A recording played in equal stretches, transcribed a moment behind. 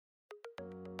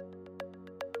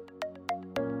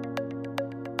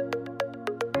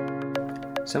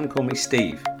Some call me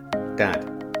Steve,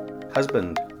 Dad,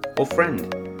 husband, or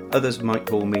friend. Others might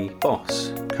call me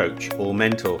boss, coach, or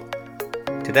mentor.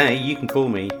 Today you can call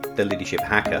me the Leadership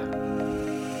Hacker.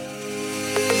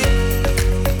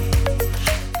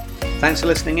 Thanks for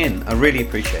listening in, I really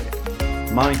appreciate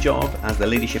it. My job as the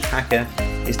Leadership Hacker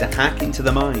is to hack into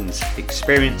the minds,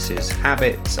 experiences,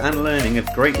 habits and learning of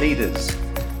great leaders,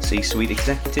 C-suite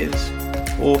executives,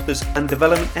 authors and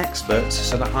development experts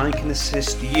so that I can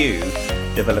assist you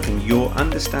developing your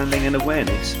understanding and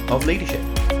awareness of leadership.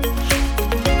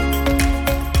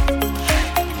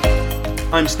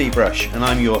 I'm Steve Rush and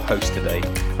I'm your host today.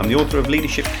 I'm the author of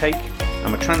Leadership Cake,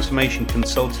 I'm a transformation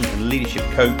consultant and leadership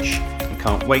coach and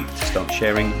can't wait to start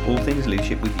sharing all things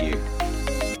leadership with you.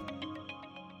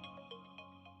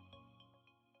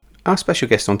 Our special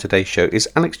guest on today's show is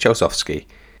Alex Chausovsky.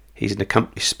 He's an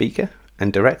accomplished speaker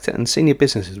and director and senior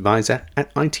business advisor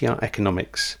at ITR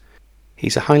Economics.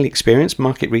 He's a highly experienced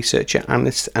market researcher,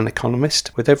 analyst and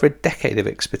economist with over a decade of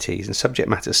expertise in subject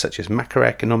matters such as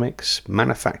macroeconomics,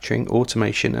 manufacturing,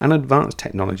 automation and advanced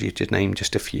technology, to name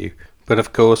just a few. But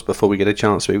of course, before we get a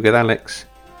chance to speak with Alex,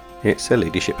 it's the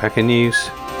Leadership Hacker News.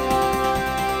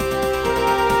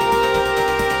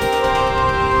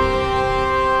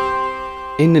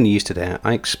 In the news today,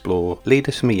 I explore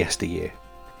leaders from yesteryear.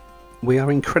 We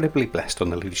are incredibly blessed on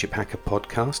the Leadership Hacker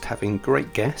podcast, having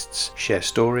great guests share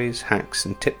stories, hacks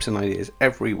and tips and ideas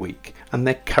every week, and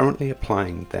they're currently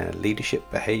applying their leadership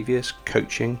behaviours,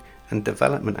 coaching and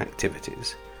development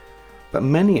activities. But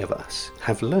many of us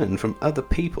have learned from other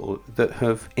people that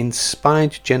have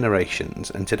inspired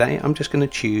generations, and today I'm just going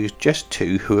to choose just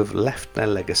two who have left their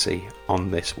legacy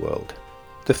on this world.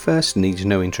 The first needs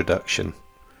no introduction.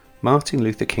 Martin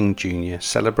Luther King Jr.,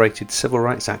 celebrated civil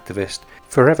rights activist,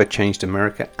 forever changed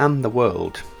America and the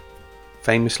world,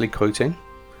 famously quoting,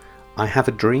 "I have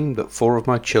a dream that 4 of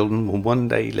my children will one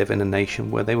day live in a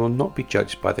nation where they will not be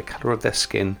judged by the colour of their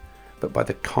skin, but by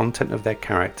the content of their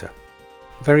character."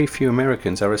 Very few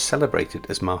Americans are as celebrated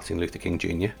as Martin Luther King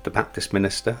Jr., the Baptist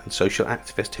minister and social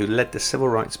activist who led the civil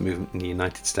rights movement in the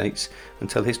United States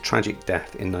until his tragic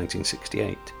death in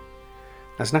 1968.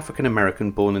 As an African American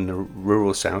born in the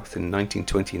rural South in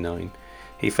 1929,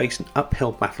 he faced an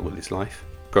uphill battle with his life.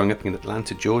 Growing up in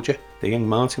Atlanta, Georgia, the young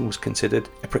Martin was considered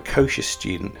a precocious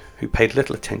student who paid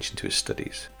little attention to his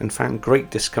studies and found great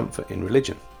discomfort in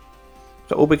religion.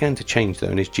 That all began to change though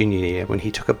in his junior year when he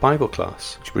took a Bible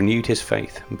class which renewed his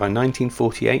faith, and by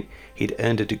 1948 he'd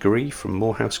earned a degree from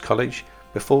Morehouse College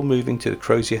before moving to the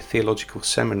Crozier Theological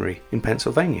Seminary in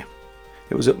Pennsylvania.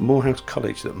 It was at Morehouse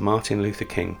College that Martin Luther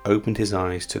King opened his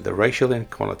eyes to the racial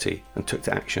inequality and took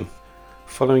to action.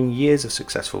 Following years of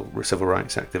successful civil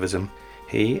rights activism,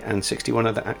 he and 61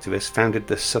 other activists founded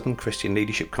the Southern Christian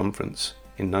Leadership Conference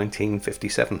in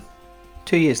 1957.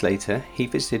 2 years later, he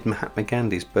visited Mahatma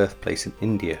Gandhi's birthplace in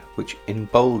India, which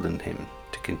emboldened him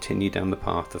to continue down the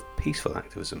path of peaceful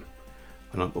activism.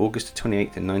 And on August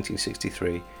 28,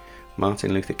 1963,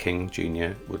 Martin Luther King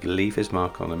Jr. would leave his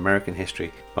mark on American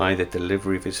history by the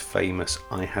delivery of his famous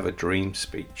 "I Have a Dream"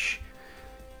 speech.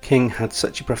 King had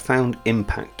such a profound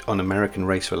impact on American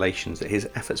race relations that his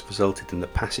efforts resulted in the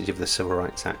passage of the Civil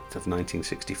Rights Act of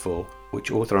 1964, which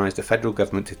authorized the federal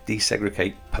government to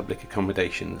desegregate public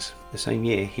accommodations. The same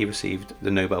year, he received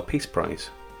the Nobel Peace Prize.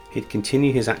 He'd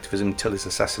continue his activism until his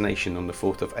assassination on the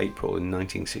 4th of April in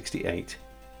 1968.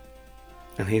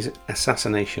 And his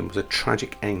assassination was a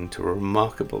tragic end to a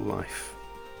remarkable life.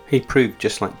 He proved,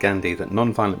 just like Gandhi, that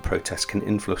non-violent protests can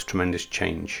influence tremendous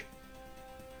change.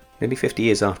 Nearly 50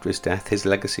 years after his death, his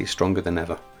legacy is stronger than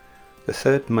ever. The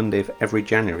third Monday of every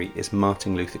January is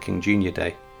Martin Luther King Jr.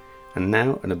 Day, and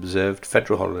now an observed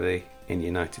federal holiday in the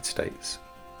United States.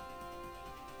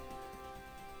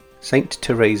 Saint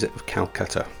Teresa of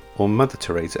Calcutta, or Mother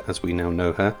Teresa as we now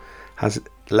know her, has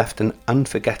left an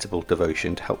unforgettable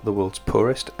devotion to help the world's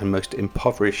poorest and most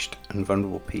impoverished and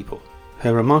vulnerable people.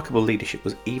 Her remarkable leadership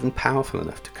was even powerful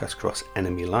enough to cut across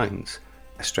enemy lines,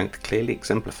 a strength clearly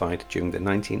exemplified during the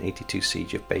 1982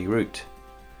 siege of Beirut.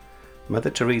 Mother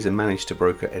Teresa managed to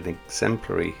broker an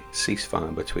exemplary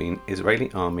ceasefire between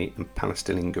Israeli army and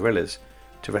Palestinian guerrillas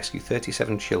to rescue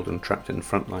 37 children trapped in a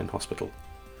frontline hospital.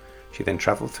 She then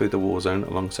travelled through the war zone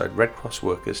alongside Red Cross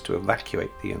workers to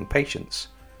evacuate the young patients.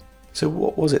 So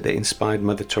what was it that inspired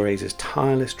Mother Teresa's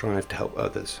tireless drive to help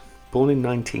others? Born in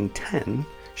 1910,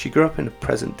 she grew up in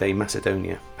present-day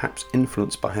Macedonia. Perhaps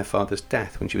influenced by her father's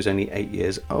death when she was only 8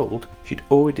 years old, she'd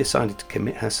already decided to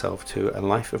commit herself to a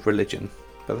life of religion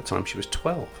by the time she was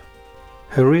 12.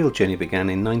 Her real journey began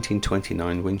in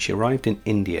 1929 when she arrived in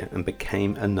India and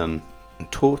became a nun and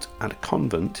taught at a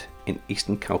convent in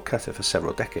eastern Calcutta for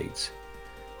several decades.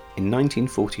 In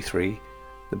 1943,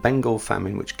 the Bengal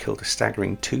famine, which killed a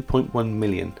staggering 2.1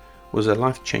 million, was a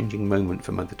life-changing moment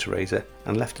for Mother Teresa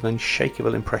and left an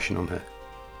unshakable impression on her.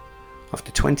 After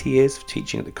 20 years of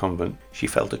teaching at the convent, she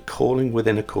felt a calling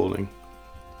within a calling,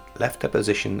 left her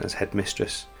position as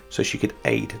headmistress so she could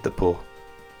aid the poor.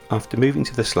 After moving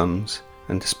to the slums,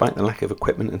 and despite the lack of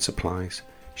equipment and supplies,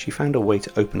 she found a way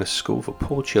to open a school for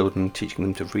poor children, teaching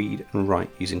them to read and write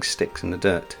using sticks in the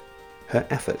dirt. Her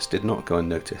efforts did not go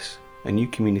unnoticed. A new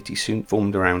community soon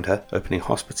formed around her, opening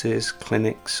hospices,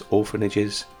 clinics,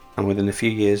 orphanages, and within a few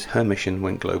years her mission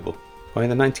went global. By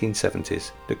the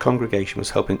 1970s, the congregation was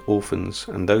helping orphans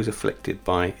and those afflicted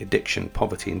by addiction,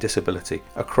 poverty and disability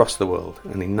across the world,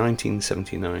 and in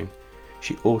 1979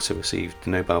 she also received the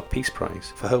Nobel Peace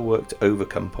Prize for her work to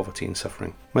overcome poverty and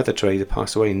suffering. Mother Teresa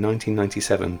passed away in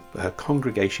 1997, but her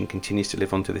congregation continues to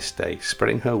live on to this day,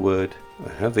 spreading her word and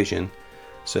her vision,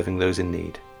 serving those in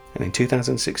need. And in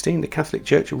 2016, the Catholic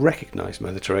Church recognised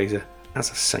Mother Teresa as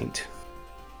a saint.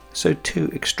 So two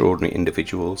extraordinary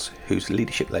individuals whose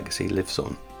leadership legacy lives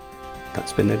on.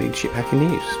 That's been the Leadership Hacker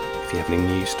News. If you have any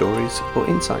news stories or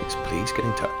insights, please get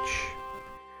in touch.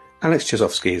 Alex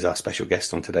Chausovsky is our special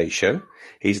guest on today's show.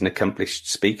 He's an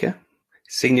accomplished speaker,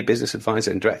 senior business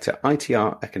advisor and director at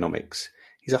ITR Economics.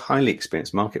 He's a highly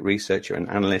experienced market researcher and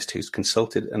analyst who's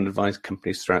consulted and advised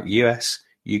companies throughout US,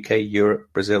 UK, Europe,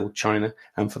 Brazil, China,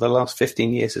 and for the last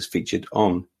 15 years has featured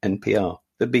on NPR,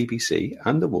 the BBC,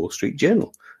 and the Wall Street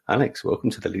Journal. Alex, welcome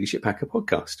to the Leadership Hacker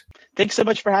podcast. Thanks so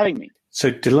much for having me. So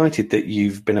delighted that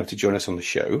you've been able to join us on the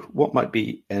show. What might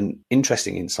be an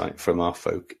interesting insight from our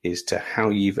folk is to how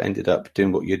you've ended up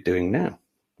doing what you're doing now.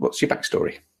 What's your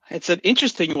backstory? It's an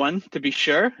interesting one, to be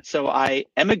sure. So I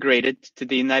emigrated to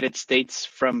the United States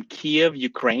from Kiev,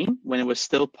 Ukraine, when it was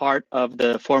still part of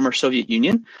the former Soviet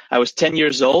Union. I was 10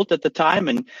 years old at the time,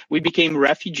 and we became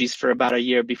refugees for about a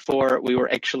year before we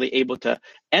were actually able to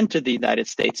enter the United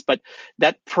States. But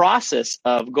that process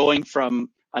of going from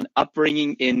an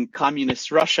upbringing in communist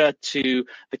Russia to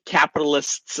the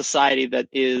capitalist society that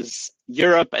is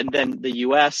Europe and then the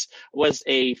US was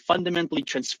a fundamentally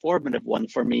transformative one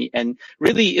for me, and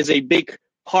really is a big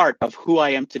part of who I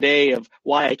am today, of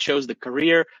why I chose the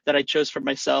career that I chose for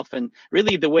myself, and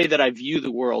really the way that I view the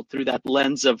world through that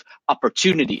lens of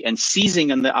opportunity and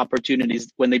seizing on the opportunities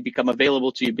when they become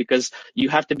available to you, because you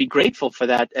have to be grateful for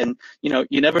that. And,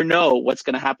 you never know what's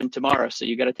going to happen tomorrow. So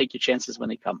you got to take your chances when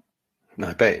they come.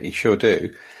 I bet you sure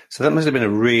do. So that must have been a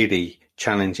really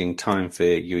challenging time for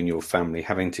you and your family,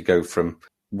 having to go from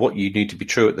what you knew to be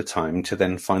true at the time to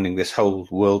then finding this whole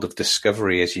world of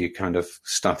discovery as you kind of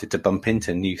started to bump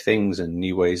into new things and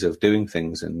new ways of doing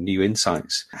things and new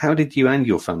insights. How did you and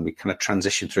your family kind of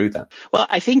transition through that? Well,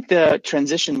 I think the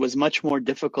transition was much more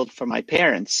difficult for my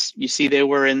parents. You see, they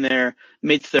were in their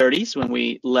mid-30s when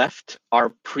we left our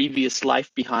previous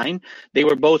life behind. They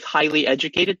were both highly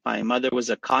educated. My mother was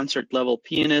a concert-level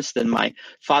pianist and my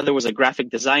father was a graphic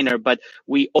designer, but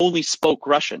we only spoke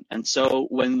Russian. And so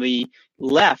when we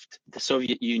left the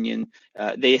Soviet Union,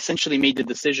 they essentially made the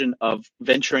decision of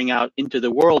venturing out into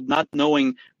the world, not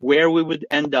knowing where we would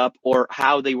end up or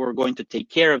how they were going to take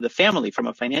care of the family from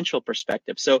a financial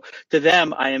perspective. So to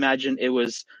them, I imagine it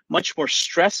was much more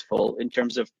stressful in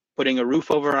terms of putting a roof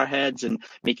over our heads and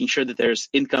making sure that there's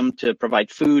income to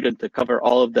provide food and to cover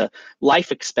all of the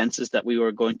life expenses that we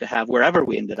were going to have wherever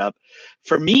we ended up.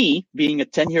 For me, being a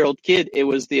 10-year-old kid, it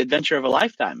was the adventure of a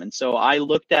lifetime. And so I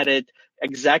looked at it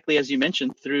exactly as you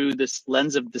mentioned, through this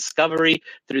lens of discovery,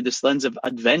 through this lens of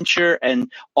adventure,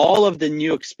 and all of the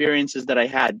new experiences that I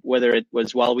had, whether it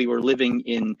was while we were living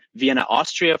in Vienna,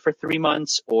 Austria for 3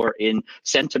 months, or in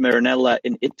Santa Marinella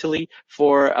in Italy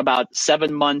for about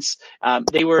 7 months.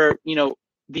 They were,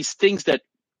 these things that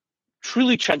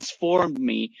truly transformed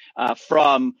me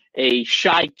from a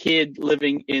shy kid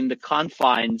living in the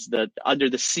confines, under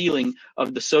the ceiling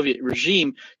of the Soviet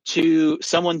regime, to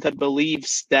someone that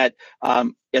believes that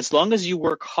as long as you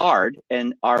work hard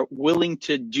and are willing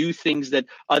to do things that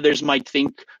others might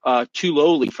think too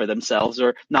lowly for themselves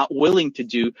or not willing to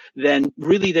do, then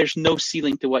really there's no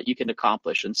ceiling to what you can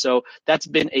accomplish. And so that's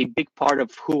been a big part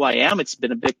of who I am. It's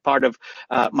been a big part of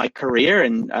my career.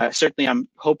 And certainly I'm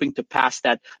hoping to pass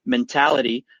that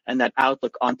mentality and that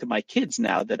outlook onto my kids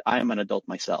now that I'm an adult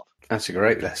myself. That's a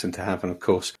great lesson to have. And of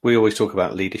course, we always talk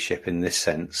about leadership in this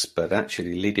sense, but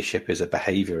actually leadership is a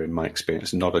behavior in my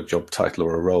experience, not a job title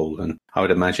or a role. And I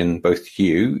would imagine both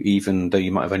you, even though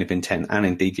you might have only been 10, and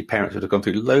indeed your parents would have gone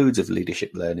through loads of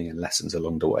leadership learning and lessons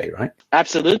along the way, right?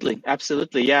 Absolutely.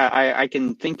 Absolutely. Yeah, I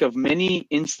can think of many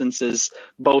instances,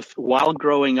 both while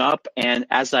growing up and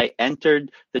as I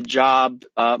entered the job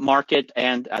market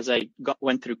and as I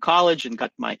went through college and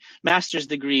got my master's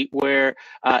degree, where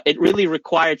it really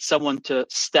required someone to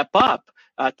step up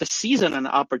to seize on an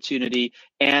opportunity.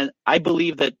 And I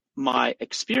believe that my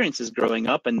experiences growing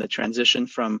up and the transition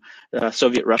from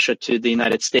Soviet Russia to the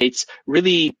United States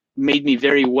really made me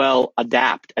very well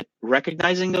adapt at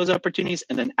recognizing those opportunities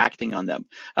and then acting on them.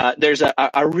 There's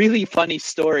a really funny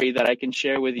story that I can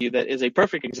share with you that is a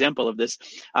perfect example of this.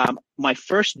 My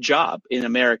first job in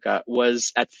America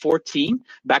was at 14.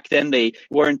 Back then, they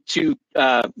weren't too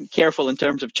careful in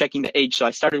terms of checking the age. So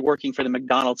I started working for the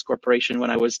McDonald's Corporation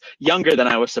when I was younger than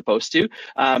I was supposed to.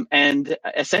 And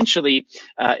essentially,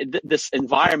 this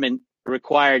environment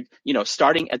required,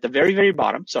 starting at the very, very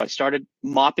bottom. So I started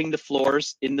mopping the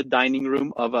floors in the dining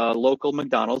room of a local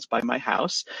McDonald's by my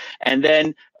house. And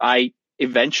then I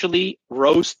eventually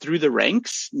rose through the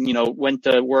ranks, went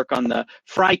to work on the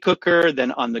fry cooker,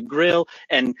 then on the grill.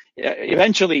 And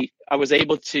eventually I was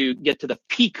able to get to the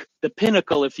peak, the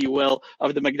pinnacle, if you will,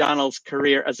 of the McDonald's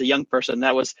career as a young person.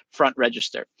 That was front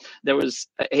register. There was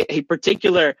a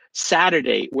particular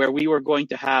Saturday where we were going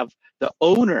to have the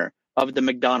owner of the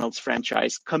McDonald's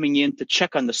franchise coming in to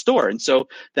check on the store. And so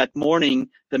that morning,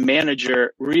 the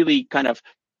manager really kind of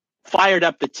fired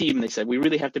up the team. They said, we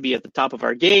really have to be at the top of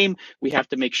our game. We have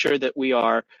to make sure that we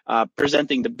are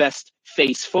presenting the best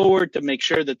face forward to make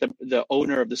sure that the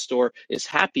owner of the store is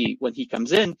happy when he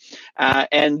comes in.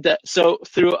 So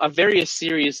through a various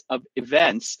series of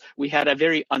events, we had a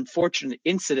very unfortunate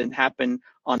incident happen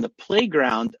on the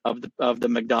playground of the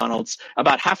McDonald's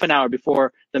about half an hour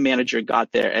before the manager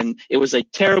got there. And it was a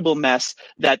terrible mess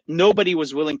that nobody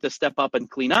was willing to step up and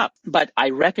clean up. But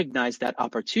I recognized that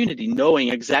opportunity, knowing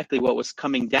exactly what was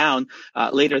coming down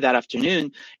later that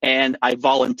afternoon. And I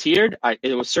volunteered.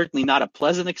 It was certainly not a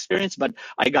pleasant experience, but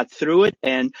I got through it.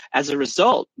 And as a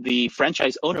result, the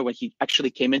franchise owner, when he actually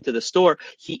came into the store,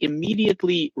 he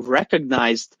immediately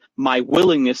recognized my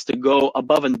willingness to go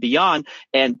above and beyond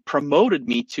and promoted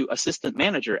me to assistant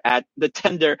manager at the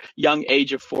tender young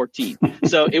age of 14.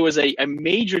 So it was a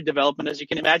major development. As you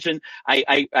can imagine,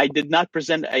 I did not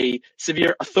present a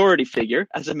severe authority figure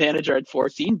as a manager at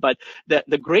 14, but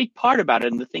the great part about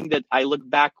it, and the thing that I look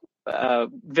back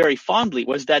very fondly,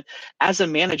 was that as a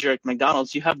manager at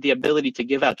McDonald's, you have the ability to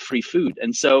give out free food.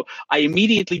 And so I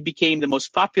immediately became the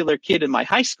most popular kid in my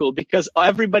high school because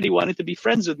everybody wanted to be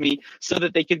friends with me so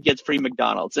that they could get free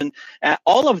McDonald's. And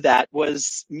all of that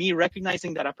was me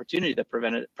recognizing that opportunity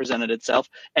that presented itself,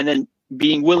 and then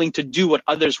being willing to do what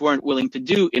others weren't willing to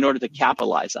do in order to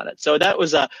capitalize on it. So that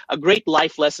was a great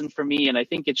life lesson for me. And I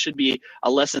think it should be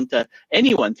a lesson to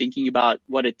anyone thinking about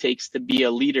what it takes to be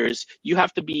a leader. Is you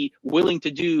have to be willing to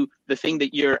do the thing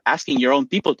that you're asking your own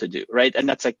people to do, right? And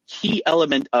that's a key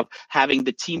element of having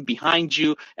the team behind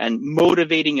you and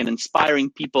motivating and inspiring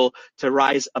people to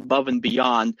rise above and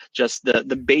beyond just the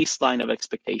baseline of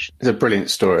expectations. It's a brilliant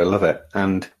story. I love it.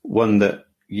 And one that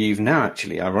you've now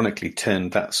actually, ironically,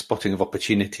 turned that spotting of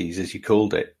opportunities, as you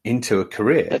called it, into a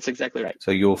career. That's exactly right. So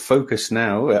your focus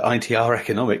now at ITR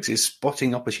Economics is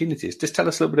spotting opportunities. Just tell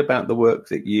us a little bit about the work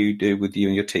that you do with you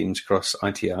and your teams across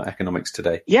ITR Economics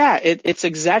today. Yeah, it's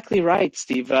exactly right,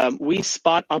 Steve. We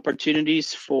spot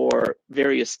opportunities for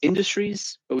various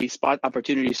industries. We spot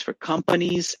opportunities for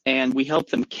companies, and we help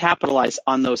them capitalize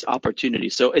on those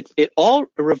opportunities. So it all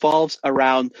revolves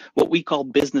around what we call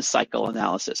business cycle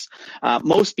analysis.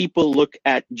 Most people look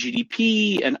at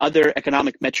GDP and other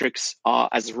economic metrics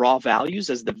as raw values,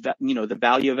 as the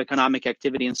value of economic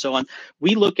activity and so on.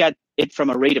 We look at it from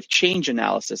a rate of change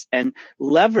analysis, and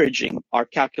leveraging our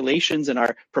calculations and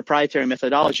our proprietary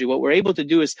methodology. What we're able to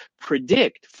do is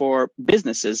predict for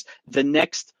businesses the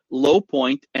next low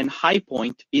point and high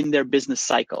point in their business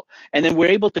cycle. And then we're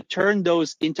able to turn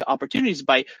those into opportunities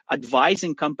by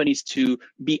advising companies to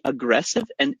be aggressive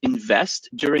and invest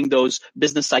during those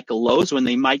business cycle lows when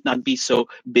they might not be so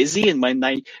busy and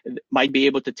might be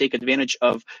able to take advantage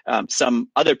of some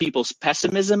other people's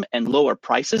pessimism and lower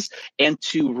prices, and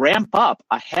to ramp up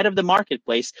ahead of the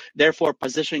marketplace, therefore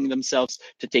positioning themselves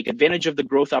to take advantage of the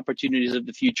growth opportunities of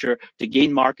the future, to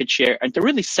gain market share, and to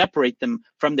really separate them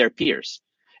from their peers.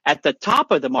 At the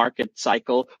top of the market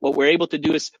cycle, what we're able to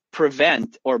do is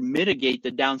prevent or mitigate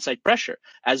the downside pressure.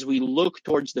 As we look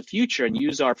towards the future and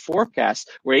use our forecasts,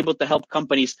 we're able to help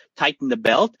companies tighten the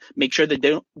belt, make sure that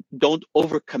they don't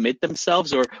overcommit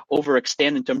themselves or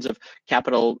overextend in terms of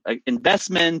capital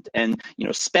investment and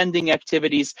spending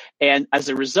activities. And as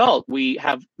a result, we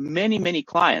have many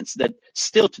clients that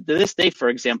still to this day, for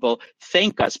example,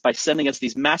 thank us by sending us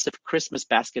these massive Christmas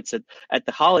baskets at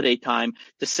the holiday time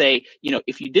to say,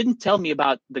 if you didn't tell me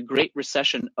about the Great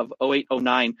Recession of 08,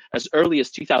 09 as early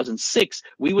as 2006,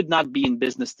 we would not be in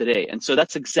business today. And so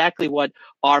that's exactly what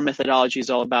our methodology is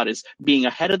all about, is being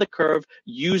ahead of the curve,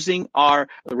 using our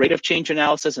rate of change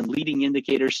analysis and leading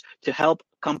indicators to help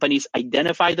companies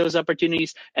identify those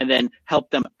opportunities and then help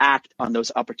them act on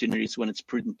those opportunities when it's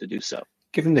prudent to do so.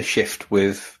 Given the shift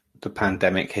with the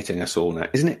pandemic hitting us all now,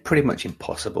 isn't it pretty much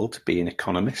impossible to be an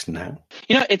economist now?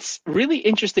 It's really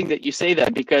interesting that you say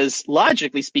that, because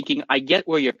logically speaking, I get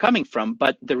where you're coming from.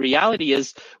 But the reality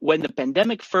is, when the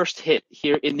pandemic first hit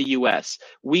here in the US,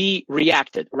 we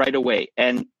reacted right away.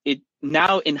 And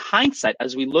now, in hindsight,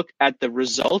 as we look at the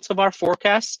results of our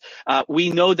forecasts,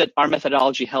 we know that our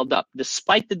methodology held up.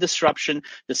 Despite the disruption,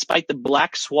 despite the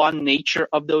black swan nature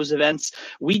of those events,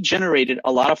 we generated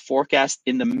a lot of forecasts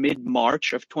in the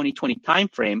mid-March of 2020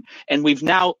 timeframe, and we've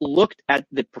now looked at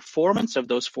the performance of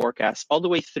those forecasts all the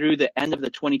way through the end of the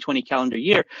 2020 calendar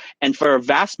year. And for a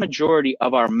vast majority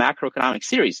of our macroeconomic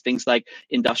series, things like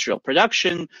industrial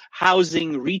production,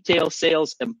 housing, retail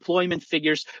sales, employment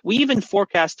figures, we even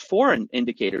forecast foreign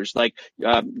indicators like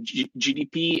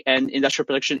GDP and industrial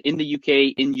production in the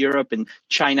UK, in Europe, and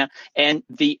China. And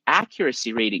the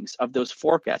accuracy ratings of those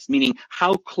forecasts, meaning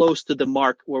how close to the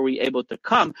mark were we able to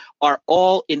come, are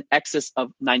all in excess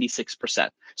of 96%.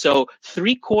 So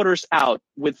 3 quarters out,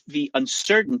 with the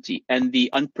uncertainty and the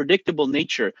unpredictable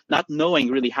nature, not knowing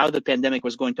really how the pandemic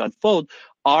was going to unfold,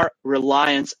 our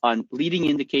reliance on leading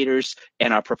indicators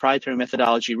and our proprietary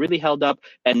methodology really held up.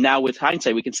 And now with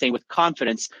hindsight, we can say with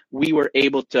confidence, we were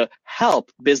able to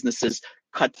help businesses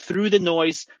cut through the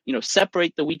noise,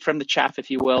 separate the wheat from the chaff, if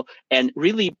you will, and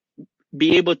really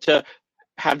be able to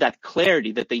have that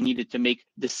clarity that they needed to make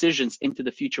decisions into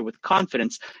the future with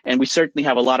confidence. And we certainly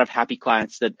have a lot of happy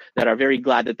clients that are very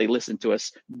glad that they listened to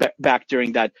us back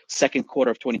during that second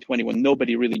quarter of 2020 when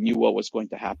nobody really knew what was going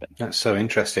to happen. That's so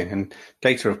interesting. And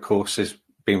data, of course, is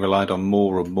being relied on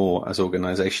more and more as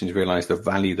organizations realize the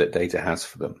value that data has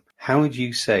for them. How would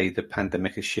you say the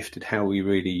pandemic has shifted how we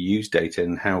really use data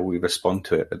and how we respond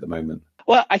to it at the moment?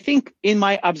 Well, I think in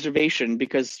my observation,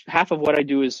 because half of what I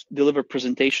do is deliver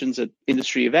presentations at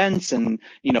industry events and,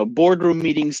 boardroom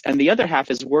meetings, and the other half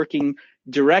is working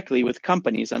directly with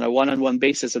companies on a one-on-one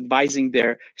basis, advising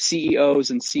their CEOs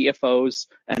and CFOs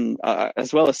and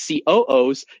as well as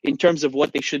COOs in terms of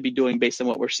what they should be doing based on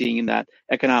what we're seeing in that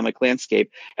economic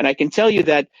landscape. And I can tell you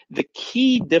that the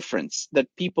key difference that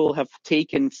people have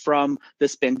taken from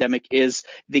this pandemic is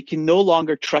they can no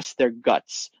longer trust their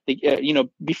guts.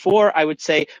 Before, I would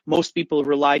say most people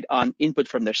relied on input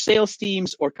from their sales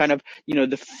teams or kind of,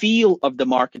 the feel of the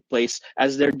marketplace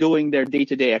as they're doing their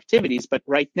day-to-day activities. But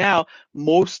right now,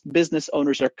 most business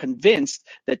owners are convinced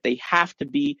that they have to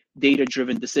be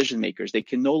data-driven decision makers. They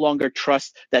can no longer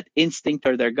trust that instinct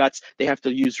or their guts. They have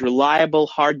to use reliable,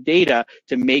 hard data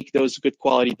to make those good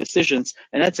quality decisions.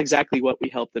 And that's exactly what we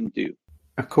help them do.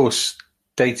 Of course,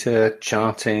 data,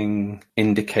 charting,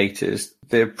 indicators,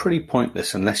 they're pretty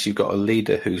pointless unless you've got a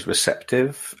leader who's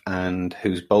receptive and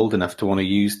who's bold enough to want to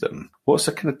use them. What's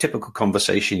a kind of typical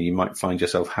conversation you might find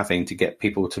yourself having to get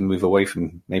people to move away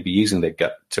from maybe using their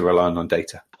gut to relying on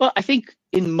data? Well, I think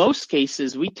in most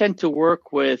cases, we tend to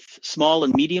work with small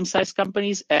and medium-sized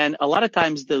companies, and a lot of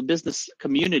times the business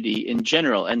community in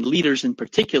general and leaders in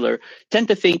particular tend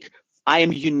to think, I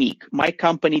am unique. My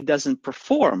company doesn't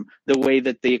perform the way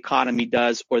that the economy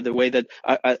does or the way that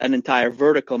an entire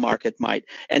vertical market might.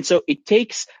 And so it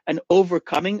takes an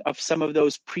overcoming of some of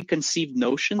those preconceived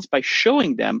notions by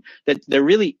showing them that there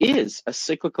really is a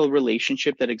cyclical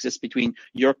relationship that exists between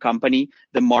your company,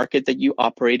 the market that you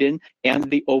operate in, and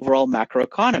the overall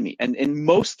macroeconomy. And in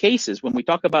most cases, when we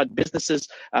talk about businesses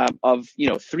of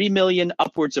 3 million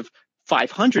upwards of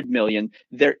 500 million,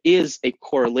 there is a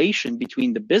correlation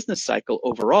between the business cycle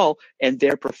overall and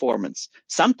their performance.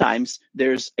 Sometimes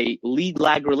there's a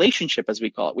lead-lag relationship, as we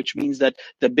call it, which means that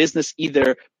the business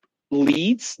either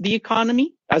leads the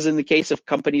economy as in the case of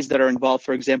companies that are involved,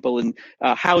 for example, in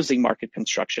housing market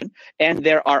construction. And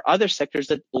there are other sectors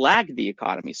that lag the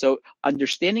economy. So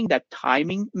understanding that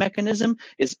timing mechanism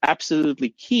is absolutely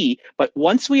key. But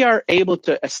once we are able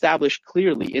to establish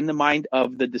clearly in the mind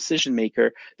of the decision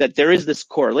maker that there is this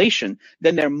correlation,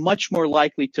 then they're much more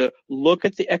likely to look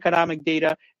at the economic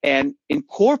data and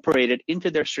incorporate it into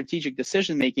their strategic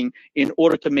decision making in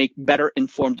order to make better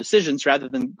informed decisions rather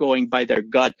than going by their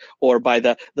gut or by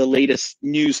the latest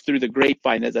news through the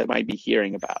grapevine that they might be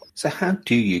hearing about. So how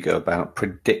do you go about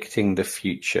predicting the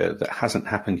future that hasn't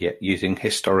happened yet using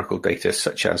historical data,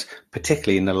 such as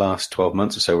particularly in the last 12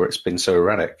 months or so where it's been so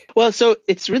erratic? Well, so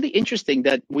it's really interesting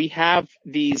that we have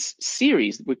these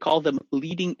series. We call them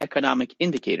leading economic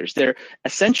indicators. They're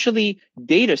essentially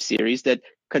data series that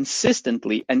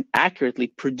consistently and accurately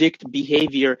predict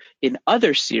behavior in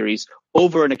other series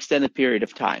over an extended period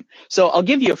of time. So I'll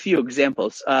give you a few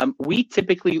examples. We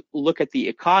typically look at the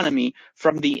economy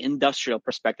from the industrial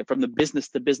perspective, from the business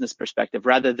to business perspective,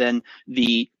 rather than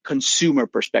the consumer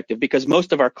perspective, because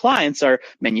most of our clients are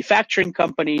manufacturing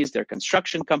companies, they're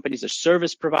construction companies, they're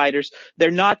service providers.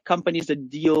 They're not companies that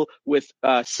deal with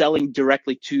selling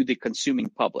directly to the consuming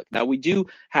public. Now, we do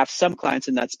have some clients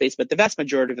in that space, but the vast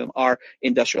majority of them are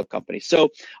industrial companies.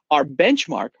 So our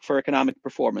benchmark for economic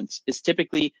performance is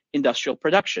typically industrial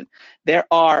production. There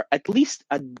are at least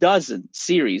a dozen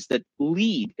series that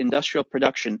lead industrial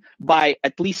production by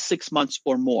at least 6 months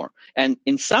or more. And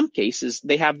in some cases,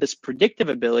 they have this predictive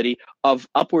ability of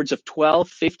upwards of 12,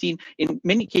 15, in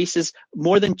many cases,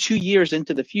 more than 2 years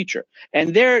into the future.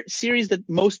 And they're series that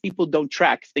most people don't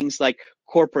track, things like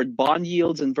corporate bond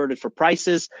yields inverted for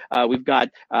prices. We've got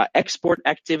export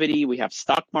activity. We have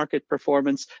stock market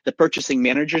performance. The purchasing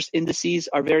managers indices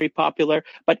are very popular.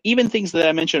 But even things that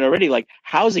I mentioned already, like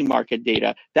housing market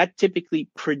data, that typically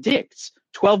predicts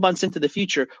 12 months into the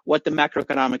future what the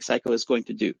macroeconomic cycle is going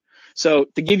to do. So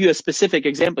to give you a specific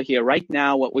example here, right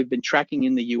now, what we've been tracking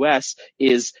in the US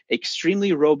is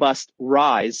extremely robust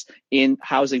rise in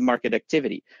housing market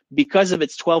activity. Because of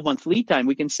its 12-month lead time,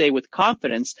 we can say with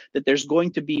confidence that there's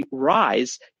going to be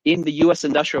rise in the U.S.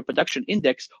 Industrial Production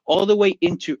Index all the way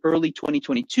into early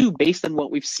 2022 based on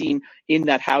what we've seen in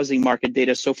that housing market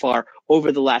data so far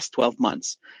over the last 12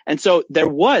 months. And so there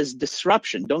was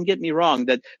disruption. Don't get me wrong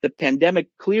that the pandemic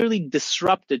clearly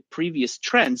disrupted previous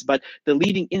trends, but the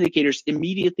leading indicators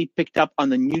immediately picked up on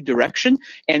the new direction,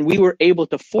 and we were able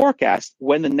to forecast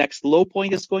when the next low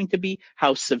point is going to be,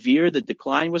 how severe the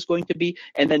decline was going to be,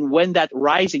 and then when that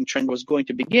rising trend was going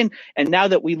to begin. And now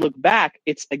that we look back,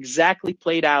 it's exactly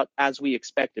played out as we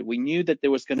expected. We knew that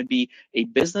there was going to be a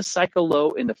business cycle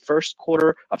low in the first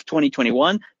quarter of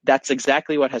 2021. That's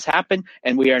exactly what has happened,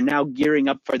 and we are now gearing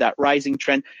up for that rising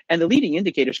trend. And the leading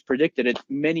indicators predicted it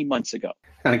many months ago.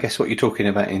 And I guess what you're talking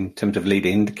about in terms of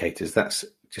leading indicators, that's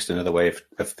just another way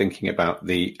of thinking about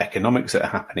the economics that are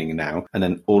happening now, and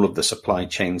then all of the supply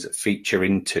chains that feature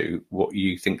into what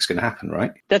you think is going to happen,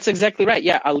 right? That's exactly right.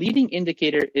 Yeah, a leading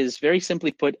indicator is, very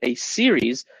simply put, a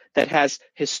series that has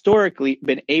historically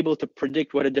been able to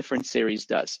predict what a different series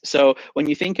does. So when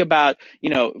you think about,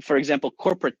 for example,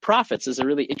 corporate profits is a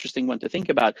really interesting one to think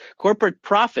about. Corporate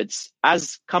profits,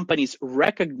 as companies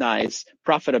recognize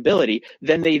profitability,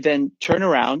 then they then turn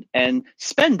around and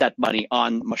spend that money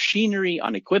on machinery,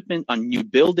 on equipment, on new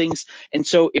buildings. And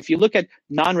so if you look at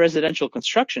non-residential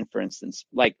construction, for instance,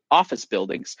 like office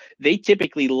buildings, they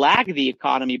typically lag the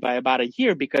economy by about a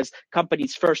year because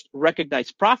companies first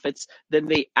recognize profits, then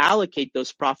they allocate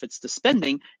those profits to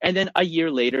spending, and then a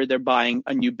year later they're buying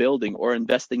a new building or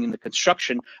investing in the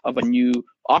construction of a new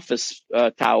office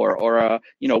tower or a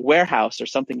warehouse or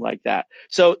something like that.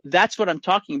 So that's what I'm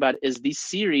talking about, is these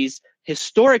series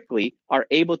historically are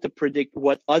able to predict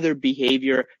what other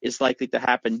behavior is likely to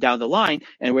happen down the line,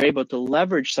 and we're able to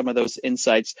leverage some of those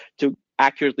insights to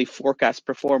accurately forecast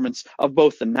performance of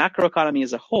both the macroeconomy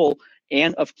as a whole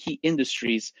and of key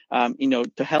industries,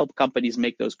 to help companies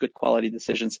make those good quality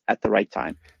decisions at the right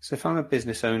time. So if I'm a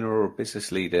business owner or a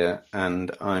business leader and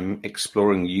I'm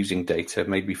exploring using data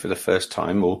maybe for the first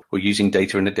time or using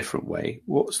data in a different way,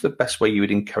 what's the best way you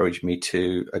would encourage me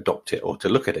to adopt it or to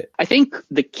look at it? I think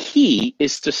the key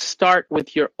is to start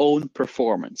with your own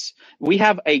performance. We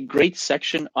have a great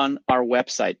section on our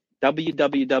website,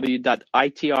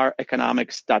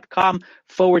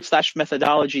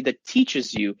 www.itreconomics.com/methodology, that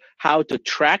teaches you how to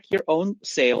track your own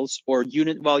sales or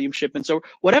unit volume shipments or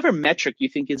whatever metric you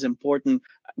think is important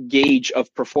gauge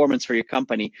of performance for your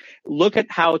company. Look at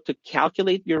how to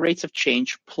calculate your rates of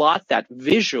change, plot that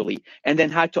visually, and then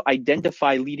how to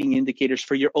identify leading indicators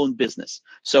for your own business.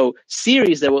 So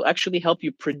series that will actually help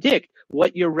you predict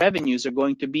what your revenues are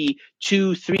going to be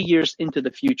 2-3 years into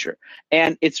the future.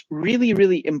 And it's really,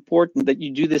 really important that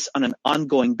you do this on an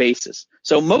ongoing basis.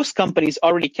 So most companies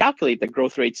already calculate the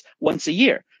growth rates once a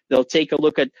year. They'll take a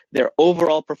look at their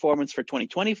overall performance for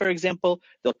 2020, for example.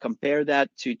 They'll compare that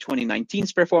to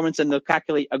 2019's performance, and they'll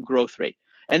calculate a growth rate.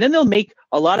 And then they'll make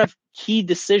a lot of key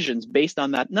decisions based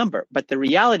on that number. But the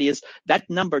reality is that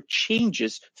number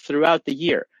changes throughout the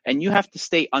year. And you have to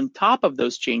stay on top of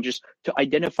those changes to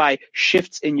identify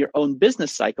shifts in your own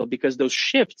business cycle, because those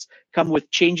shifts come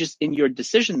with changes in your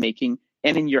decision making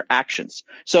and in your actions.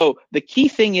 So the key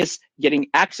thing is getting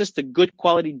access to good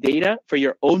quality data for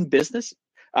your own business.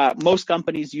 Most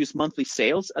companies use monthly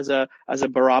sales as a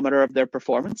barometer of their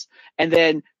performance, and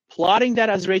then plotting that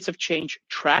as rates of change,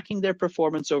 tracking their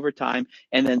performance over time,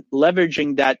 and then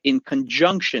leveraging that in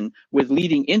conjunction with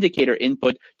leading indicator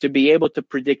input to be able to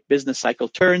predict business cycle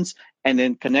turns, and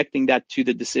then connecting that to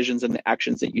the decisions and the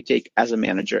actions that you take as a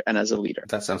manager and as a leader.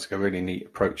 That sounds like a really neat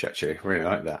approach, actually. I really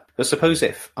like that. But suppose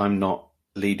if I'm not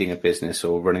leading a business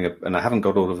or and I haven't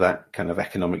got all of that kind of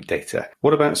economic data,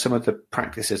 what about some of the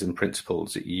practices and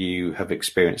principles that you have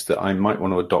experienced that I might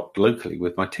want to adopt locally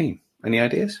with my team? Any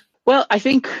ideas? Well, I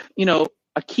think,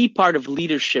 a key part of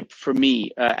leadership for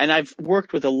me, and I've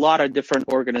worked with a lot of different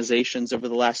organizations over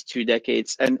the last 2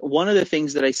 decades, and one of the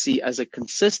things that I see as a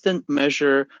consistent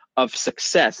measure of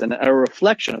success and a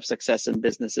reflection of success in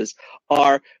businesses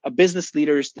are business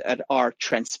leaders that are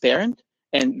transparent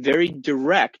and very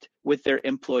direct with their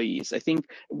employees. I think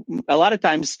a lot of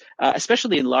times,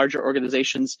 especially in larger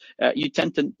organizations, you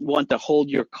tend to want to hold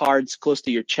your cards close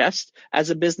to your chest as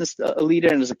a business leader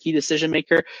and as a key decision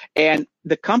maker. And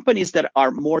the companies that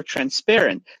are more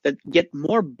transparent, that get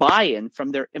more buy-in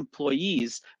from their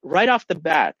employees right off the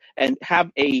bat and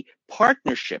have a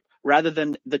partnership rather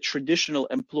than the traditional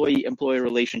employee-employee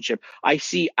relationship, I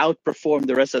see outperform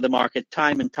the rest of the market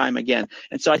time and time again.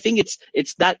 And so I think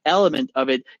it's that element of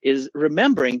it is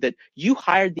remembering that you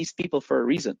hired these people for a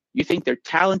reason. You think they're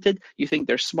talented, you think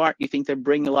they're smart, you think they're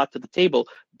bringing a lot to the table.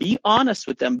 Be honest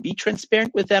with them, be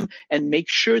transparent with them, and make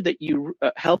sure that you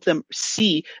help them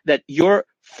see that your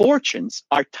fortunes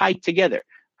are tied together.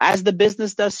 As the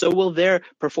business does, so will their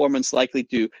performance likely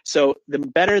do. So the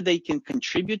better they can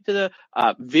contribute to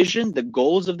the vision, the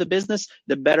goals of the business,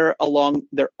 the better along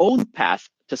their own path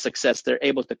to success they're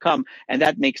able to come. And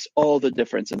that makes all the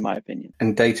difference, in my opinion.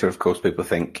 And data, of course, people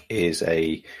think is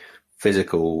a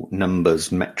physical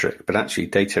numbers metric, but actually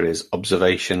data is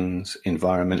observations,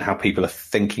 environment, how people are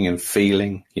thinking and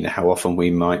feeling, how often we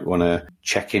might want to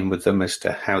check in with them as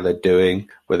to how they're doing,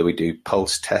 whether we do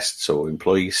pulse tests or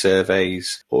employee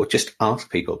surveys or just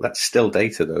ask people. That's still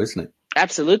data though, isn't it?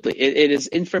 Absolutely. It is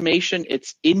information,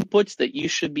 it's inputs that you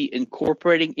should be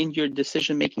incorporating in your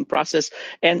decision-making process.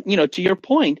 And, to your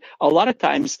point, a lot of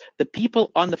times the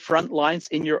people on the front lines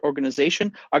in your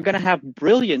organization are going to have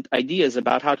brilliant ideas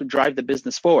about how to drive the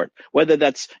business forward, whether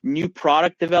that's new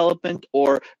product development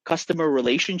or customer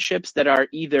relationships that are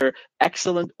either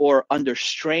excellent or under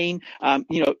strain.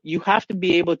 You have to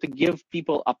be able to give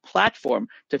people a platform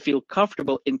to feel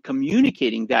comfortable in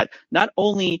communicating that, not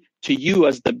only to you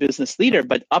as the business leader,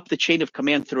 but up the chain of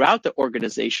command throughout the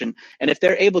organization. And if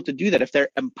they're able to do that, if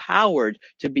they're empowered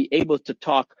to be able to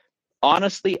talk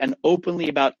honestly and openly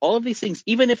about all of these things,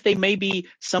 even if they may be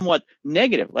somewhat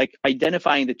negative, like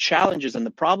identifying the challenges and the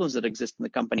problems that exist in the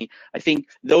company, I think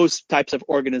those types of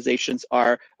organizations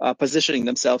are positioning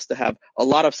themselves to have a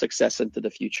lot of success into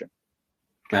the future.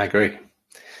 I agree.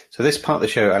 So this part of the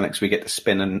show, Alex, we get to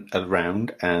spin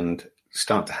around and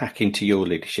start to hack into your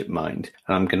leadership mind.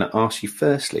 And I'm going to ask you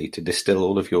firstly to distill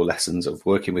all of your lessons of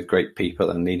working with great people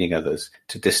and leading others,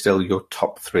 to distill your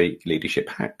top 3 leadership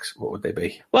hacks. What would they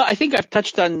be? Well, I think I've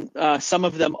touched on some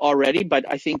of them already, but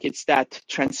I think it's that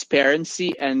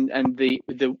transparency and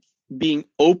the being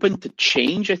open to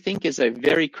change, I think, is a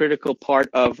very critical part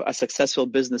of a successful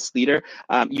business leader.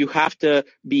 You have to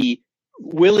be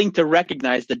willing to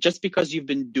recognize that just because you've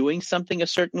been doing something a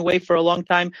certain way for a long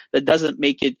time, that doesn't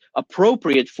make it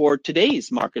appropriate for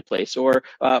today's marketplace or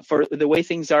for the way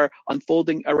things are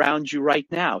unfolding around you right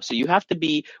now. So you have to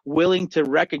be willing to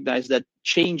recognize that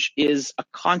change is a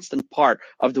constant part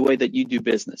of the way that you do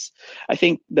business. I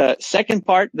think the second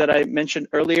part that I mentioned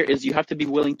earlier is you have to be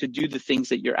willing to do the things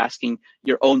that you're asking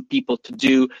your own people to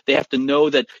do. They have to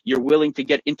know that you're willing to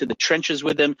get into the trenches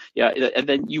with them. And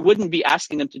then you wouldn't be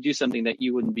asking them to do something that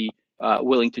you wouldn't be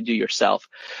willing to do yourself.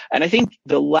 And I think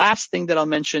the last thing that I'll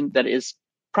mention that is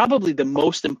probably the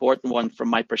most important one from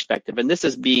my perspective, and this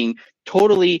is being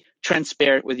totally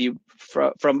transparent with you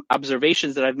from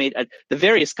observations that I've made at the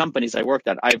various companies I worked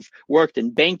at. I've worked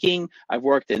in banking, I've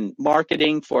worked in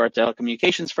marketing for a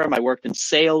telecommunications firm, I worked in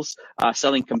sales,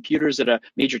 selling computers at a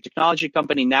major technology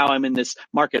company. Now I'm in this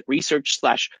market research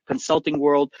 / consulting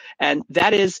world, and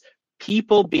that is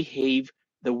people behave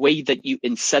the way that you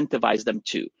incentivize them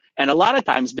to. And a lot of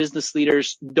times business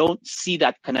leaders don't see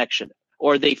that connection,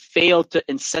 or they fail to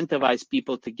incentivize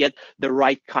people to get the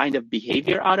right kind of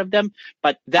behavior out of them.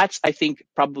 But that's, I think,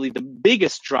 probably the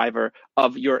biggest driver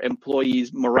of your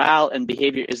employees' morale and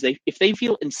behavior is if they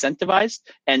feel incentivized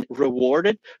and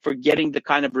rewarded for getting the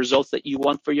kind of results that you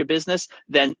want for your business,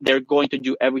 then they're going to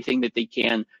do everything that they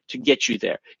can to get you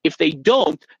there. If they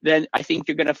don't, then I think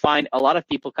you're going to find a lot of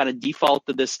people kind of default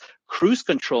to this cruise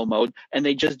control mode and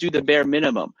they just do the bare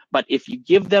minimum. But if you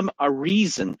give them a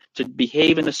reason to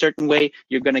behave in a certain way,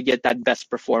 you're going to get that best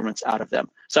performance out of them.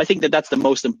 So I think that that's the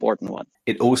most important one.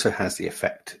 It also has the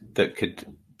effect that could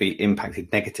be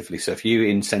impacted negatively. So if you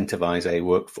incentivize a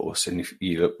workforce, and if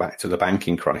you look back to the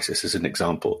banking crisis as an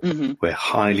example, where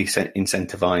highly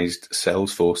incentivized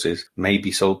sales forces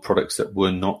maybe sold products that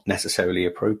were not necessarily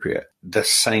appropriate, the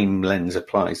same lens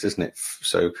applies, doesn't it?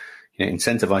 So,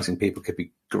 incentivizing people could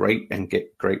be great and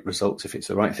get great results if it's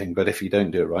the right thing. But if you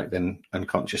don't do it right, then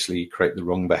unconsciously you create the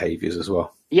wrong behaviors as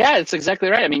well. Yeah, it's exactly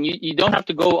right. I mean, you don't have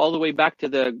to go all the way back to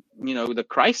the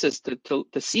crisis to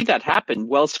see that happen.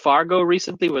 Wells Fargo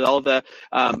recently, with all the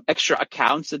extra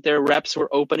accounts that their reps were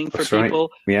opening for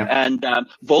people. Right. Yeah. And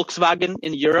Volkswagen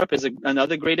in Europe is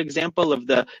another great example of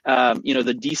the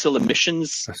the diesel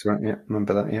emissions. That's right. Yeah,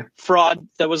 remember that. Yeah. Fraud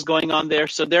that was going on there.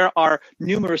 So there are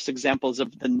numerous examples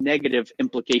of the negative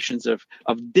implications of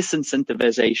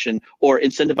disincentivization or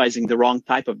incentivizing the wrong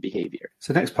type of behavior.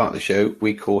 So next part of the show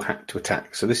we call Hack to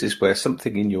Attack. So this is where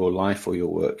something in your life or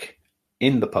your work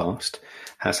in the past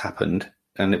has happened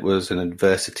and it was an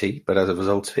adversity, but as a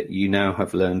result of it, you now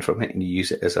have learned from it and you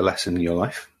use it as a lesson in your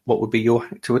life. What would be your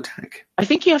hack to attack? I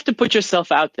think you have to put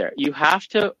yourself out there. You have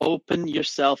to open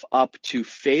yourself up to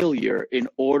failure in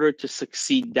order to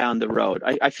succeed down the road.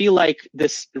 I feel like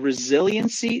this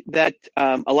resiliency that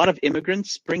a lot of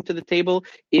immigrants bring to the table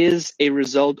is a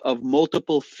result of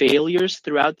multiple failures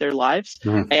throughout their lives.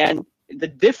 And the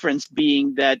difference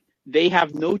being that they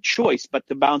have no choice but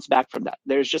to bounce back from that.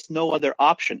 There's just no other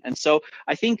option. And so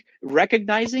I think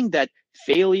recognizing that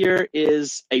failure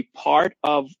is a part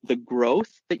of the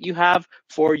growth that you have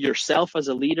for yourself as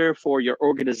a leader, for your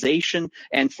organization,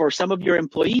 and for some of your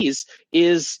employees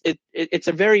it's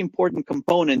a very important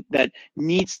component that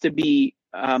needs to be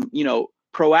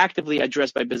proactively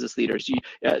addressed by business leaders.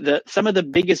 Some of the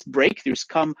biggest breakthroughs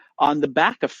come on the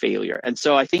back of failure. And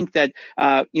so I think that,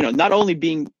 not only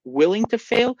being willing to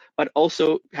fail, but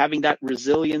also having that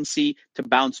resiliency to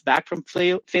bounce back from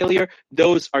failure,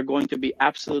 those are going to be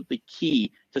absolutely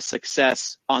key to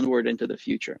success onward into the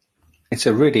future. It's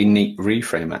a really neat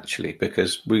reframe, actually,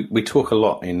 because we talk a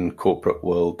lot in corporate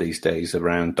world these days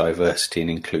around diversity and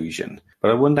inclusion. But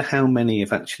I wonder how many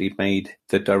have actually made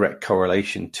the direct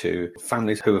correlation to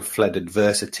families who have fled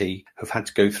adversity, have had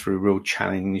to go through real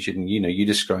challenge. And, you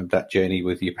described that journey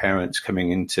with your parents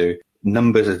coming into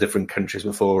numbers of different countries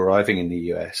before arriving in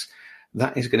the US.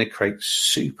 That is going to create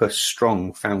super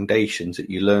strong foundations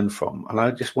that you learn from. And I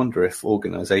just wonder if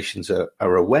organizations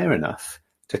are aware enough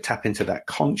to tap into that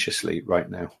consciously right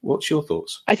now. What's your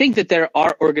thoughts? I think that there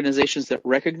are organizations that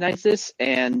recognize this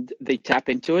and they tap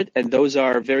into it, and those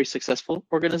are very successful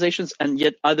organizations. And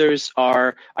yet others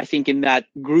are, I think, in that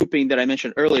grouping that I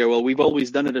mentioned earlier. Well, we've always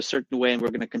done it a certain way and we're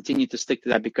going to continue to stick to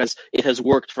that because it has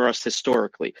worked for us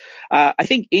historically. I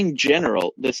think in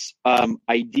general, this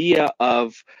idea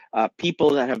of people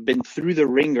that have been through the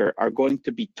ringer are going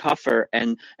to be tougher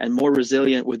and more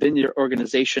resilient within your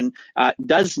organization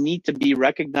does need to be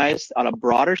recognized on a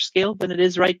broader scale than it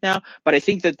is right now. But I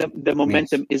think that the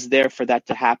momentum is there for that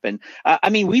to happen.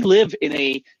 We live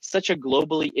in such a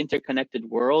globally interconnected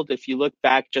world. If you look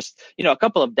back just, a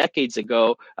couple of decades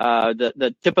ago,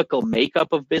 the typical makeup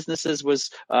of businesses was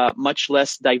much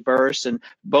less diverse, and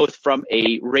both from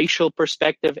a racial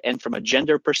perspective and from a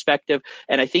gender perspective.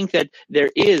 And I think that there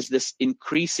is this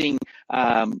increasing,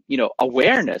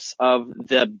 awareness of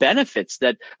the benefits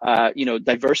that,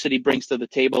 diversity brings to the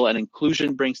table and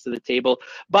inclusion brings to the table.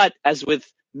 But as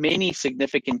with many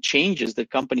significant changes that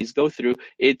companies go through,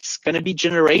 it's going to be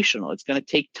generational. It's going to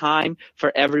take time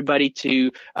for everybody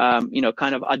to,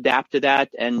 kind of adapt to that.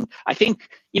 And I think,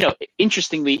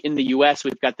 interestingly, in the US,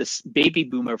 we've got this baby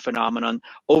boomer phenomenon.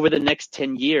 Over the next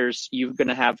 10 years, you're going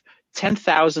to have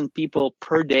 10,000 people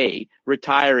per day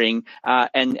retiring.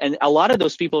 And a lot of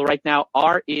those people right now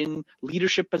are in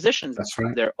leadership positions. That's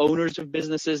right. They're owners of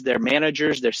businesses, they're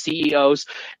managers, they're CEOs.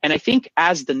 And I think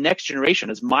as the next generation,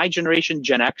 as my generation,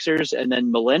 Gen Xers, and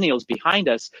then millennials behind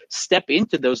us step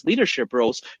into those leadership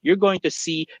roles, you're going to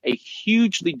see a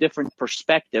hugely different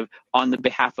perspective on the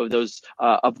behalf of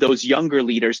those younger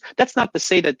leaders. That's not to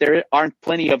say that there aren't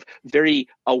plenty of very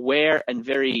aware and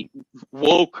very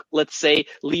woke, let's say,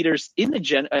 leaders in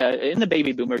the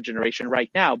baby boomer generation right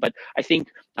now. But I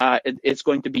think it's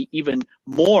going to be even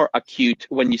more acute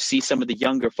when you see some of the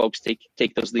younger folks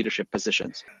take those leadership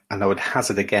positions. And I would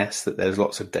hazard a guess that there's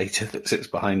lots of data that sits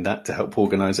behind that to help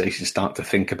organizations start to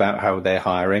think about how they're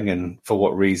hiring and for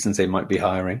what reasons they might be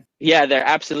hiring. Yeah, there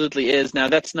absolutely is. Now,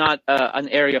 that's not an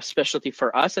area of specialty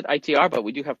for us at ITR, but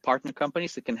we do have partner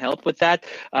companies that can help with that.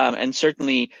 And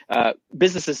certainly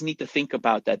businesses need to think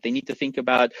about that. They need to think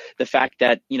about the fact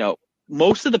that,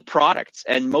 most of the products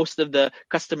and most of the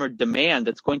customer demand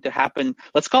that's going to happen,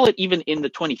 let's call it even in the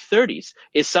 2030s,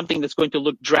 is something that's going to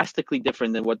look drastically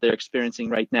different than what they're experiencing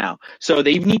right now. So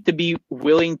they need to be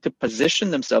willing to position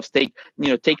themselves, take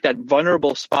that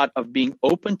vulnerable spot of being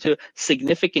open to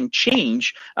significant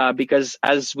change, because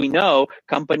as we know,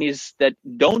 companies that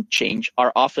don't change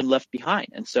are often left behind.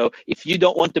 And so if you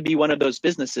don't want to be one of those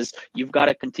businesses, you've got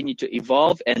to continue to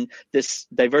evolve. And this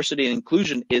diversity and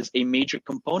inclusion is a major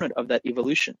component of that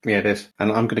evolution. Yeah, it is.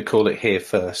 And I'm going to call it here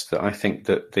first that I think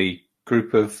that the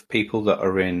group of people that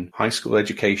are in high school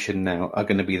education now are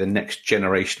going to be the next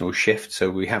generational shift. So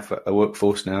we have a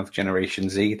workforce now of Generation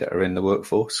Z that are in the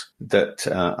workforce that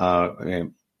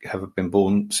have been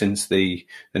born since the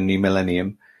new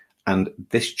millennium. And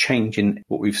this change in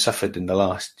what we've suffered in the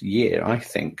last year, I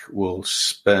think, will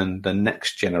spurn the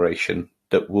next generation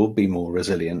that will be more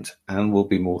resilient and will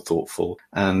be more thoughtful.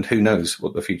 And who knows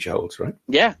what the future holds, right?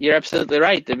 Yeah, you're absolutely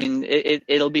right. I mean,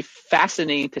 it'll be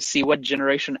fascinating to see what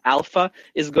Generation Alpha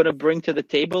is going to bring to the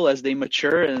table as they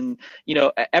mature. And,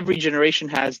 every generation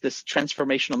has this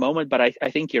transformational moment. But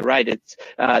I think you're right. It's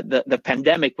the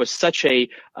pandemic was such a,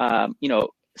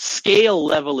 scale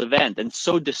level event and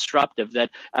so disruptive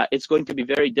that it's going to be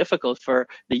very difficult for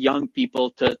the young people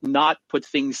to not put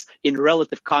things in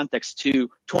relative context to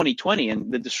 2020 and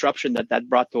the disruption that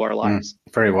brought to our lives.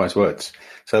 Very wise words.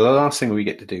 So the last thing we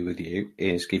get to do with you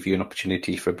is give you an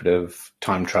opportunity for a bit of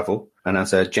time travel. And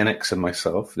as a Gen Xer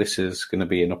myself, this is going to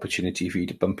be an opportunity for you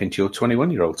to bump into your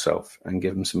 21-year-old self and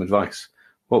give them some advice.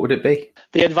 What would it be?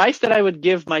 The advice that I would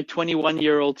give my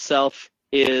 21-year-old self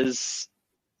is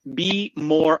be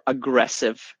more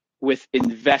aggressive with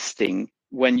investing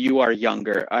when you are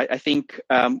younger. I think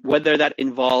whether that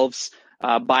involves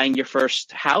buying your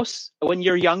first house when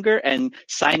you're younger and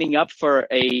signing up for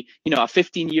a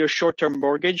 15-year short-term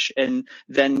mortgage and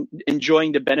then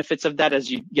enjoying the benefits of that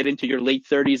as you get into your late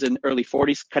 30s and early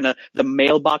 40s, kind of the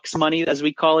mailbox money, as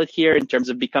we call it here, in terms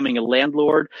of becoming a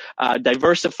landlord.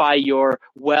 Diversify your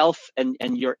wealth and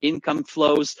your income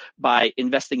flows by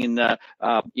investing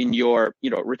in your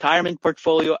retirement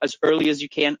portfolio as early as you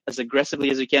can, as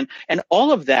aggressively as you can. And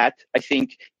all of that, I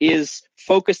think, is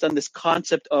focused on this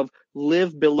concept of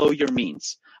live below your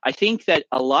means. I think that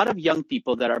a lot of young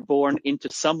people that are born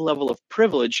into some level of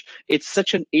privilege, it's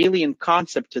such an alien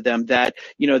concept to them that,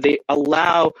 they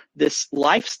allow this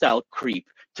lifestyle creep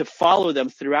to follow them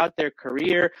throughout their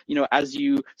career. As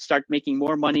you start making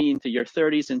more money into your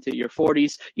 30s, into your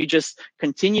 40s, you just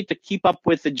continue to keep up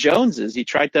with the Joneses. You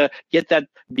try to get that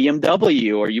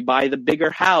BMW, or you buy the bigger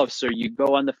house, or you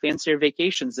go on the fancier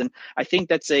vacations. And I think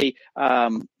that's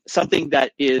something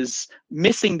that is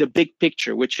missing the big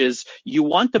picture, which is you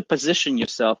want to position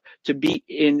yourself to be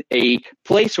in a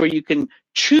place where you can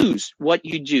choose what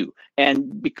you do,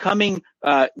 and becoming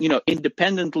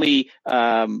independently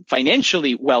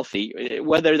financially wealthy,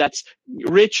 whether that's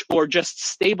rich or just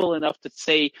stable enough to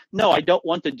say, no, I don't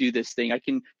want to do this thing, I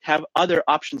can have other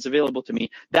options available to me.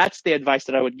 That's the advice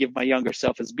that I would give my younger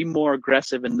self, is be more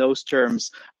aggressive in those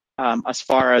terms. As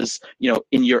far as,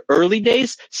 in your early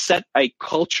days, set a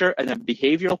culture and a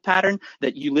behavioral pattern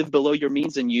that you live below your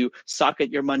means and you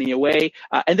socket your money away,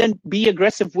 and then be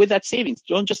aggressive with that savings.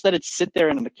 Don't just let it sit there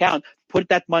in an account. Put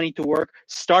that money to work,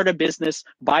 start a business,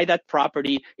 buy that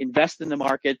property, invest in the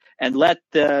market, and let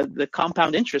the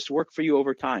compound interest work for you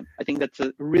over time. I think that's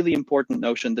a really important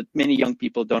notion that many young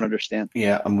people don't understand.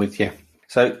 Yeah, I'm with you.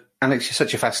 So, Alex, you're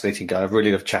such a fascinating guy. I've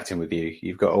really loved chatting with you.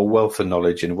 You've got a wealth of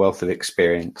knowledge and a wealth of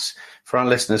experience. For our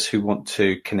listeners who want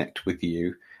to connect with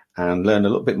you and learn a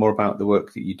little bit more about the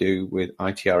work that you do with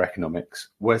ITR Economics,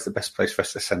 where's the best place for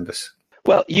us to send us?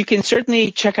 Well, you can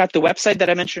certainly check out the website that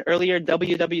I mentioned earlier,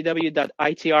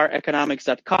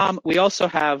 www.itraeconomics.com. We also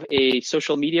have a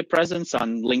social media presence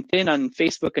on LinkedIn, on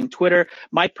Facebook, and Twitter.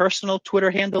 My personal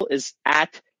Twitter handle is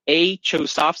at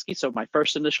Chausovsky, so my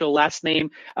first initial last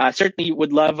name. Certainly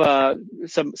would love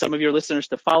some of your listeners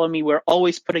to follow me. We're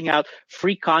always putting out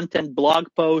free content, blog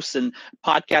posts, and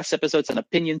podcast episodes, and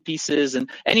opinion pieces, and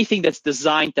anything that's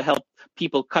designed to help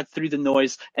people cut through the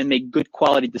noise and make good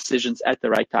quality decisions at the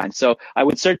right time. So I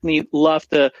would certainly love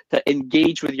to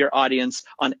engage with your audience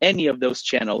on any of those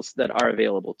channels that are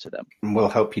available to them. And we'll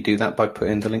help you do that by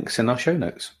putting the links in our show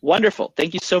notes. Wonderful.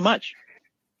 Thank you so much.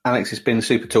 Alex, it's been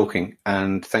super talking,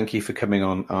 and thank you for coming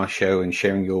on our show and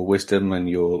sharing your wisdom and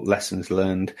your lessons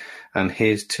learned. And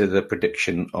here's to the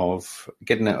prediction of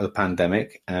getting out of the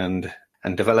pandemic and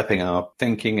developing our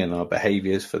thinking and our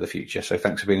behaviors for the future. So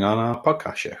thanks for being on our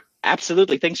podcast show.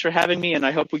 Absolutely. Thanks for having me, and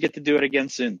I hope we get to do it again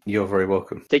soon. You're very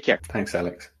welcome. Take care. Thanks,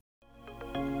 Alex.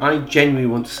 I genuinely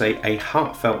want to say a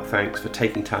heartfelt thanks for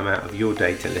taking time out of your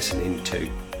day to listen in too.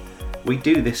 We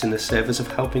do this in the service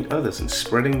of helping others and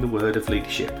spreading the word of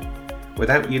leadership.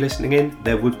 Without you listening in,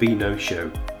 there would be no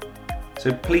show.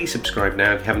 So please subscribe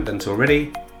now if you haven't done so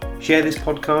already. Share this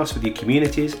podcast with your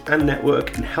communities and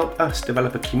network and help us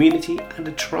develop a community and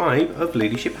a tribe of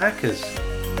leadership hackers.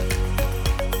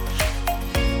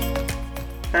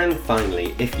 And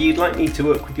finally, if you'd like me to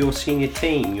work with your senior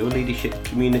team, your leadership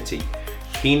community,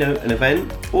 keynote an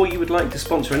event, or you would like to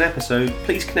sponsor an episode,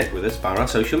 please connect with us via our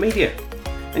social media.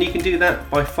 And you can do that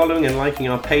by following and liking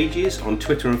our pages on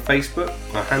Twitter and Facebook.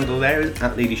 Our handle there is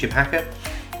 @LeadershipHacker.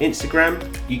 Instagram,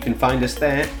 you can find us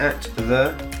there at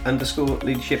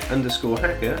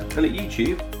 @the_leadership_hacker. And at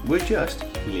YouTube, we're just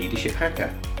Leadership Hacker.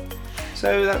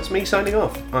 So that's me signing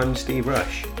off. I'm Steve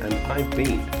Rush, and I've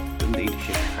been the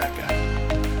Leadership Hacker.